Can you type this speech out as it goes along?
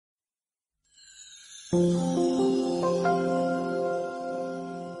திருவருகை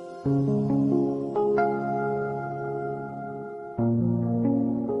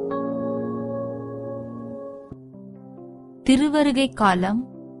காலம்,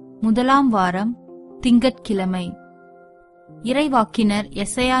 முதலாம் வாரம், திங்கட்கிழமை. இறைவாக்கினர்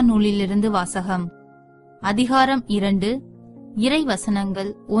எசையா நூலிலிருந்து வாசகம். அதிகாரம் 2, இறை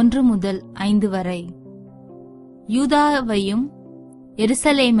வசனங்கள் 1 முதல் 5 வரை. யூதாவையும்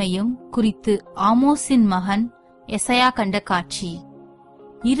எருசலேமையும் குறித்து ஆமோஸின் மகன் எசையா கண்ட காட்சி.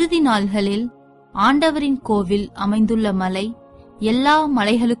 இறுதி நாள்களில் ஆண்டவரின் கோவில் அமைந்துள்ள மலை எல்லா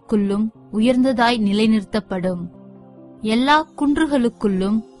மலைகளுக்குள்ளும் உயர்ந்ததாய் நிலைநிறுத்தப்படும். எல்லா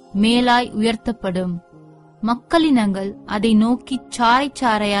குன்றுகளுக்குள்ளும் மேலாய் உயர்த்தப்படும். மக்களினங்கள் அதை நோக்கி சாறை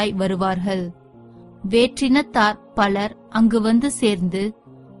சாறையாய் வருவார்கள். வேற்றினத்தார் பலர் அங்கு வந்து சேர்ந்து,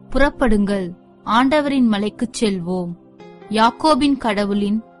 புறப்படுங்கள், ஆண்டவரின் மலைக்குச் செல்வோம், யாக்கோபின்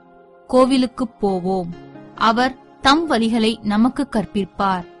கடவுளின் கோவிலுக்குப் போவோம். அவர் தம் வழிகளை நமக்கு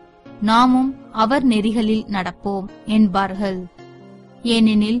கற்பிப்பார், நாமும் அவர் நெறிகளில் நடப்போம் என்பார்கள்.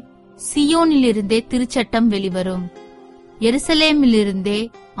 ஏனெனில் சியோனிலிருந்தே திருச்சட்டம் வெளிவரும், எருசலேமிலிருந்தே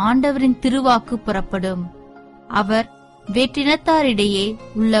ஆண்டவரின் திருவாக்கு புறப்படும். அவர் வேற்றினத்தாரிடையே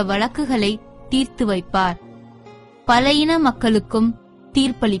உள்ள வழக்குகளை தீர்த்து வைப்பார், பல இன மக்களுக்கும்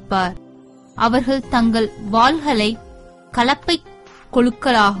தீர்ப்பளிப்பார். அவர்கள் தங்கள் வாள்களை கலப்பை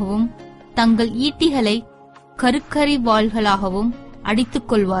கொழுக்களாகவும் தங்கள் ஈட்டிகளை கருக்கரி வாள்களாகவும் அடித்துக்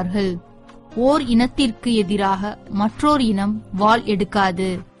கொள்வார்கள். ஓர் இனத்திற்கு எதிராக மற்றோர் இனம் வாள் எடுக்காது.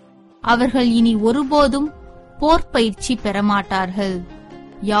 அவர்கள் இனி ஒருபோதும் போர் பயிற்சி பெறமாட்டார்கள்.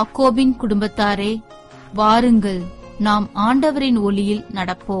 யாக்கோபின் குடும்பத்தாரே, வாருங்கள், நாம் ஆண்டவரின் ஒளியில்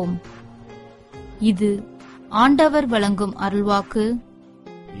நடப்போம். இது ஆண்டவர் வழங்கும் அருள்வாக்கு.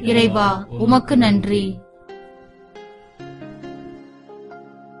 இறைவா, உமக்கு நன்றி.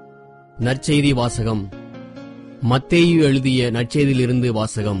 நற்செய்தி வாசகம். மத்தேயு எழுதிய நற்செய்தியிலிருந்து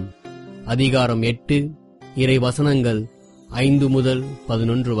வாசகம். அதிகாரம் 8, இறை வசனங்கள் 5 முதல்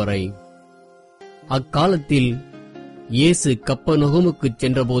 11 வரை. அக்காலத்தில் இயேசு கப்பர்நகூமுக்குச்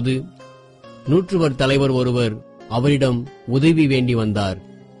சென்றபோது நூற்றுவர் தலைவர் ஒருவர் அவரிடம் உதவி வேண்டி வந்தார்.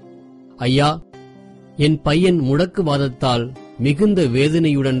 ஐயா, என் பையன் முடக்குவாதத்தால் மிகுந்த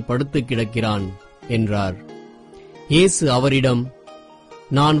வேதனையுடன் படுத்து கிடக்கிறான் என்றார். இயேசு அவரிடம்,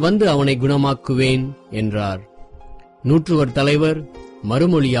 நான் வந்து அவனை குணமாக்குவேன் என்றார். நூற்றுவர் தலைவர்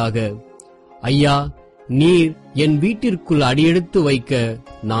மறுமொழியாக, ஐயா, நீர் என் வீட்டிற்குள் அடியெடுத்து வைக்க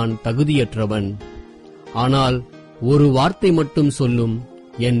நான் தகுதியற்றவன். ஆனால் ஒரு வார்த்தை மட்டும் சொல்லும்,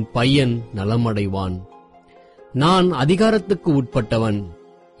 என் பையன் நலமடைவான். நான் அதிகாரத்துக்கு உட்பட்டவன்,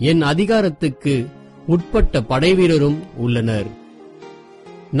 என் அதிகாரத்துக்கு உட்பட்ட படைவீரரும் உள்ளனர்.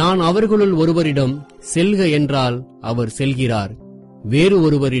 நான் அவர்களுள் ஒருவரிடம் செல்க என்றால் அவர் செல்கிறார், வேறு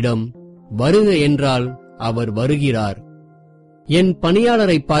ஒருவரிடம் வருக என்றால் அவர் வருகிறார். என்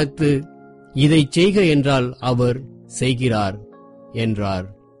பணியாளரை பார்த்து இதைச் செய்க என்றால் அவர் செய்கிறார் என்றார்.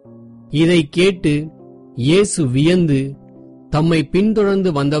 இதை கேட்டு இயேசு வியந்து தம்மை பின்தொடர்ந்து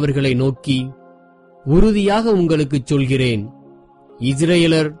வந்தவர்களை நோக்கி, உறுதியாக உங்களுக்குச் சொல்கிறேன்,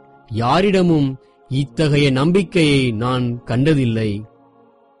 இஸ்ரவேலர் யாரிடமும் இத்தகைய நம்பிக்கையை நான் கண்டதில்லை.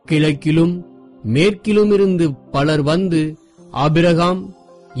 கிழக்கிலும் மேற்கிலுமிருந்து பலர் வந்து ஆபிரகாம்,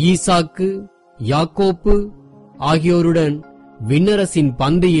 ஈசாக்கு, யாக்கோப்பு ஆகியோருடன் விண்ணரசின்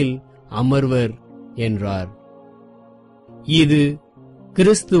பந்தியில் அமர்வர் என்றார். இது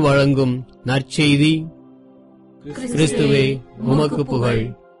கிறிஸ்து வழங்கும் நற்செய்தி. கிறிஸ்துவே, உமக்கு புகழ்.